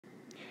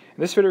In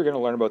this video, we're going to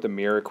learn about the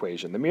mirror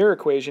equation. The mirror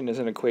equation is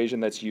an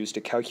equation that's used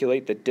to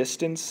calculate the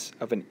distance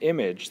of an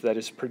image that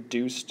is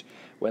produced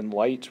when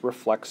light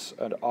reflects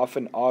off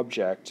an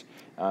object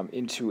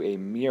into a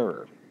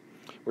mirror.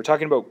 We're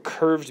talking about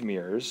curved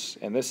mirrors,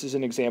 and this is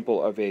an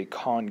example of a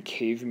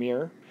concave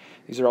mirror.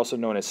 These are also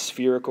known as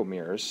spherical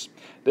mirrors.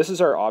 This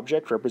is our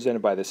object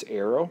represented by this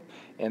arrow,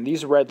 and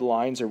these red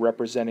lines are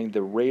representing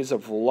the rays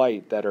of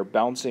light that are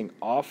bouncing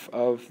off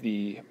of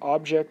the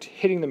object,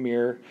 hitting the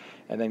mirror,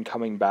 and then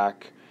coming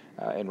back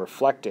and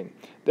reflecting.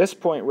 This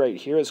point right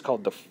here is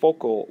called the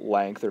focal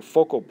length or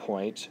focal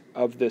point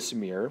of this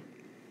mirror.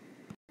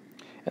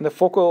 And the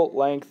focal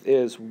length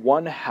is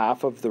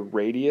 1/2 of the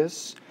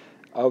radius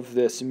of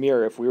this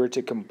mirror. If we were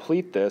to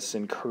complete this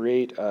and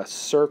create a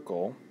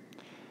circle,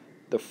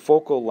 the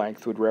focal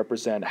length would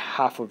represent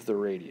 1/2 of the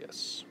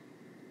radius.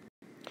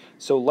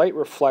 So light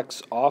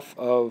reflects off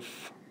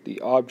of the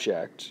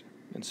object,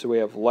 and so we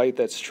have light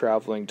that's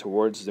traveling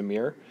towards the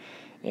mirror.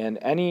 And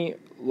any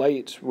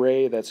light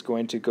ray that's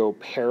going to go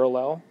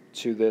parallel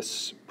to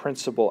this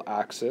principal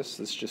axis,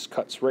 this just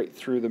cuts right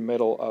through the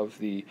middle of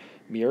the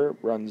mirror,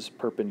 runs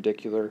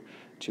perpendicular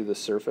to the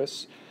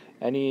surface.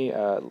 Any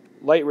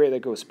light ray that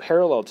goes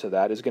parallel to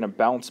that is going to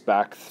bounce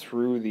back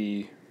through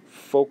the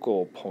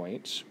focal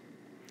point.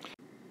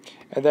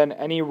 And then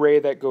any ray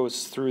that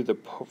goes through the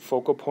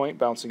focal point,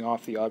 bouncing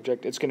off the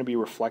object, it's going to be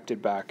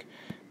reflected back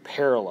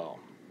parallel.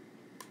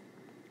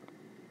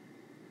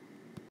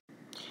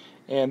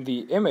 And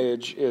the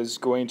image is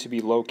going to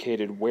be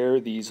located where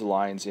these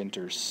lines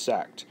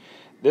intersect.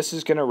 This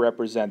is going to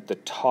represent the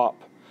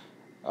top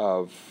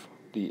of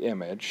the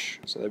image,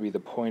 so that would be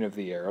the point of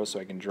the arrow, so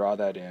I can draw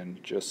that in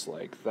just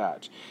like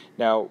that.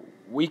 Now,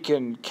 we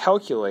can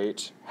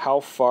calculate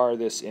how far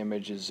this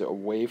image is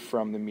away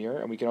from the mirror,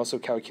 and we can also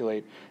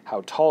calculate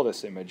how tall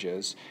this image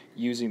is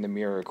using the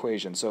mirror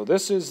equation. So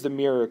this is the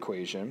mirror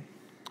equation.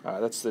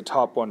 That's the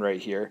top one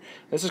right here.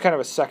 This is kind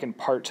of a second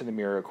part to the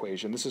mirror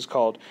equation. This is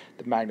called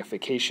the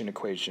magnification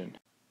equation.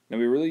 Now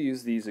we really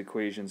use these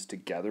equations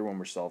together when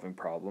we're solving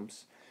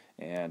problems,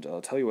 and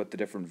I'll tell you what the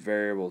different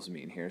variables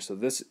mean here. So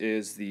this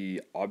is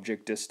the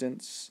object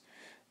distance,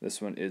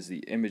 this one is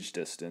the image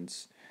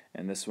distance,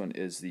 and this one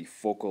is the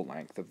focal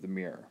length of the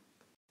mirror.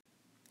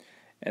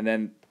 And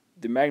then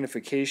the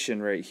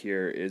magnification right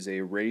here is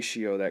a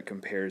ratio that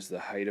compares the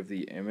height of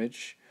the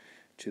image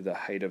to the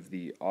height of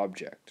the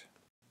object.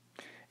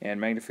 And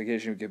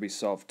magnification can be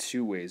solved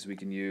two ways. We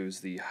can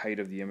use the height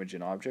of the image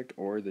and object,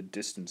 or the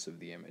distance of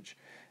the image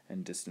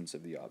and distance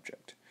of the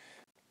object.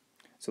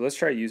 So let's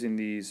try using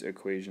these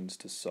equations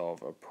to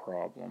solve a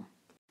problem.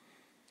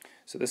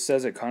 So this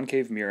says a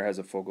concave mirror has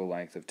a focal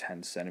length of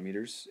 10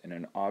 centimeters, and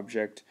an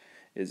object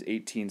is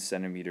 18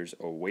 centimeters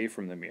away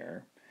from the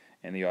mirror,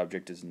 and the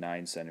object is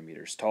 9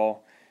 centimeters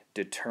tall.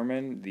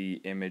 Determine the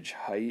image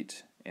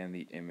height and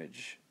the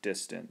image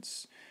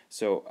distance.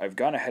 So I've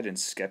gone ahead and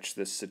sketched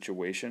this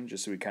situation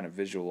just so we kind of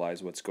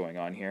visualize what's going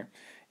on here,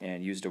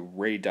 and used a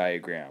ray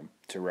diagram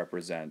to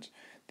represent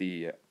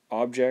the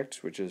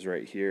object, which is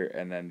right here,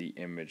 and then the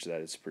image that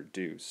is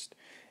produced.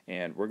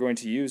 And we're going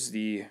to use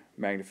the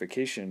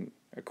magnification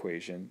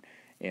equation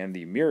and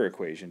the mirror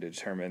equation to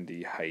determine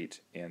the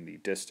height and the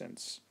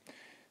distance.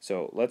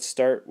 So let's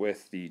start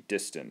with the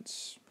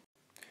distance.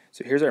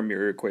 So here's our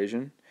mirror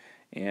equation,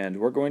 and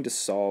we're going to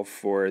solve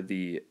for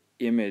the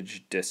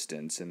image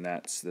distance, and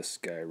that's this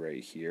guy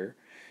right here.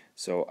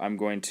 So I'm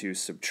going to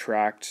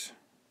subtract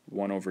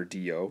 1 over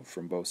DO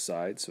from both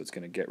sides, so it's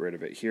going to get rid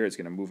of it here, it's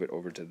going to move it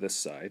over to this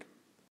side.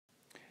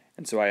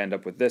 And so I end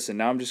up with this, and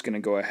now I'm just going to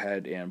go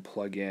ahead and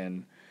plug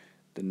in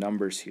the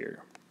numbers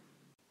here.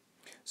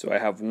 So I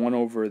have 1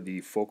 over the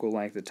focal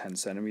length of 10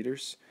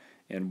 centimeters,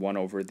 and 1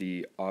 over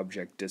the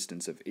object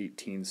distance of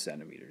 18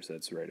 centimeters.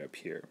 That's right up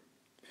here.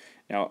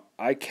 Now,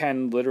 I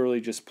can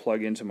literally just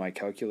plug into my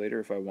calculator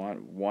if I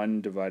want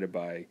 1 divided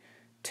by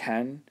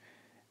 10,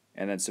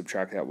 and then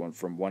subtract that one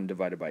from 1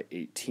 divided by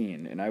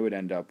 18, and I would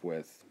end up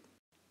with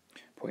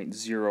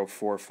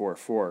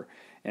 0.0444,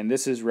 and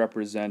this is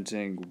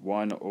representing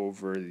 1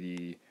 over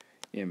the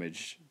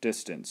image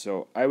distance.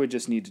 So I would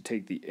just need to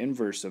take the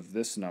inverse of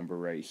this number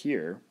right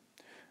here,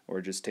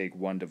 or just take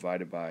 1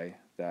 divided by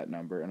that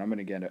number, and I'm going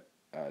to get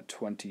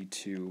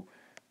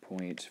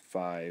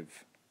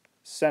 22.5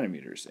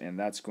 centimeters, and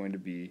that's going to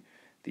be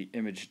the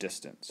image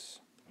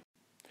distance.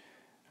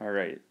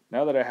 Alright,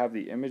 now that I have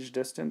the image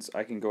distance,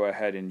 I can go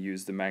ahead and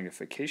use the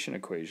magnification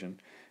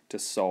equation to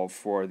solve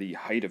for the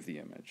height of the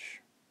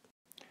image.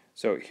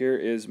 So here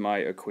is my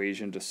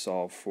equation to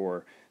solve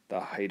for the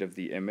height of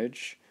the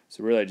image.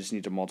 So really I just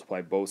need to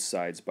multiply both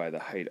sides by the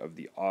height of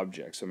the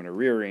object. So I'm going to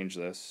rearrange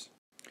this,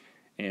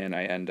 and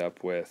I end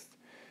up with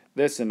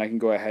this, and I can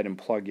go ahead and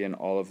plug in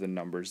all of the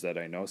numbers that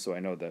I know. So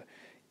I know the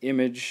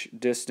image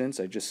distance,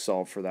 I just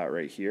solved for that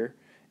right here,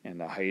 and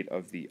the height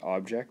of the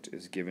object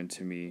is given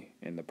to me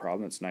in the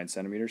problem, it's 9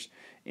 centimeters,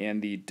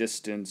 and the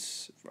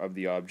distance of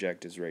the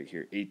object is right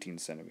here, 18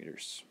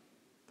 centimeters.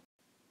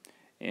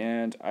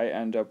 And I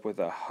end up with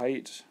a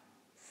height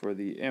for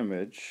the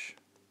image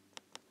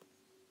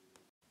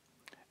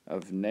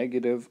of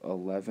negative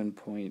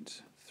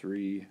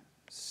 3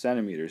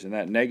 centimeters, and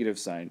that negative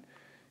sign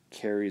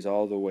carries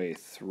all the way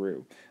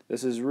through.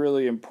 This is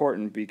really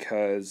important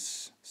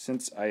because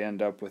since I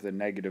end up with a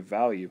negative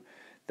value,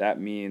 that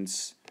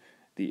means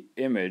the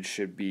image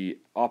should be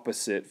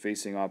opposite,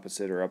 facing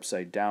opposite, or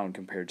upside down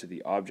compared to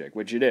the object,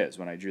 which it is.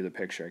 When I drew the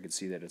picture, I could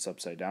see that it's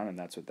upside down, and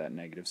that's what that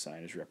negative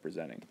sign is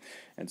representing.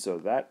 And so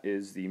that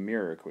is the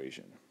mirror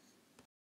equation.